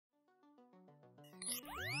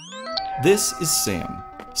This is Sam.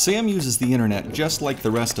 Sam uses the internet just like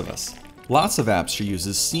the rest of us. Lots of apps she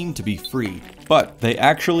uses seem to be free, but they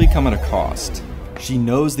actually come at a cost. She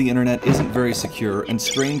knows the internet isn't very secure and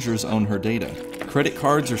strangers own her data. Credit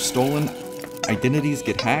cards are stolen, identities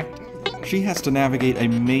get hacked. She has to navigate a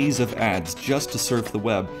maze of ads just to surf the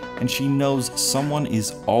web, and she knows someone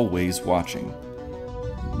is always watching.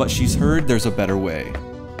 But she's heard there's a better way.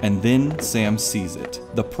 And then Sam sees it.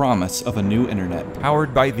 The promise of a new internet,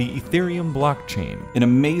 powered by the Ethereum blockchain. An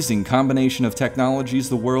amazing combination of technologies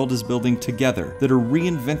the world is building together that are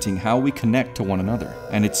reinventing how we connect to one another.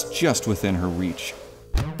 And it's just within her reach.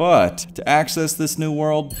 But to access this new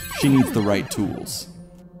world, she needs the right tools.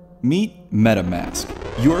 Meet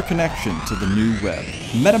MetaMask, your connection to the new web.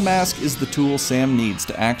 MetaMask is the tool Sam needs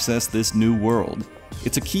to access this new world.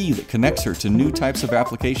 It's a key that connects her to new types of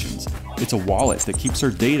applications. It's a wallet that keeps her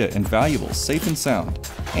data and valuables safe and sound.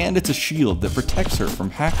 And it's a shield that protects her from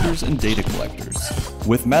hackers and data collectors.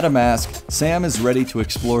 With MetaMask, Sam is ready to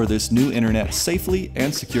explore this new internet safely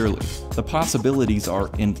and securely. The possibilities are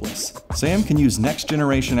endless. Sam can use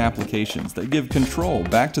next-generation applications that give control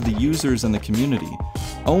back to the users and the community,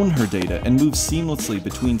 own her data and move seamlessly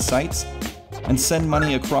between sites, and send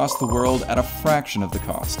money across the world at a fraction of the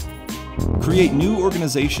cost. Create new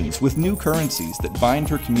organizations with new currencies that bind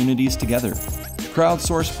her communities together.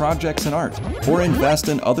 Crowdsource projects and art, or invest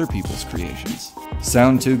in other people's creations.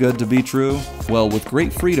 Sound too good to be true? Well, with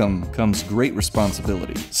great freedom comes great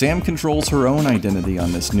responsibility. Sam controls her own identity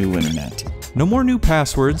on this new internet. No more new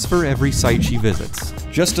passwords for every site she visits.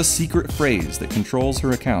 Just a secret phrase that controls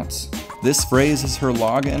her accounts. This phrase is her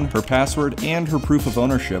login, her password, and her proof of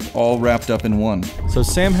ownership all wrapped up in one. So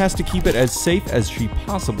Sam has to keep it as safe as she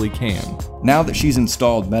possibly can. Now that she's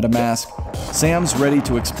installed MetaMask, Sam's ready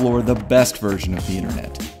to explore the best version of the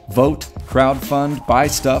internet. Vote, crowdfund, buy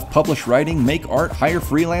stuff, publish writing, make art, hire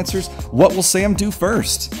freelancers. What will Sam do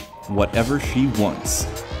first? Whatever she wants.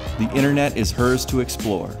 The internet is hers to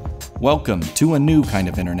explore. Welcome to a new kind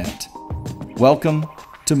of internet. Welcome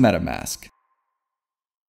to MetaMask.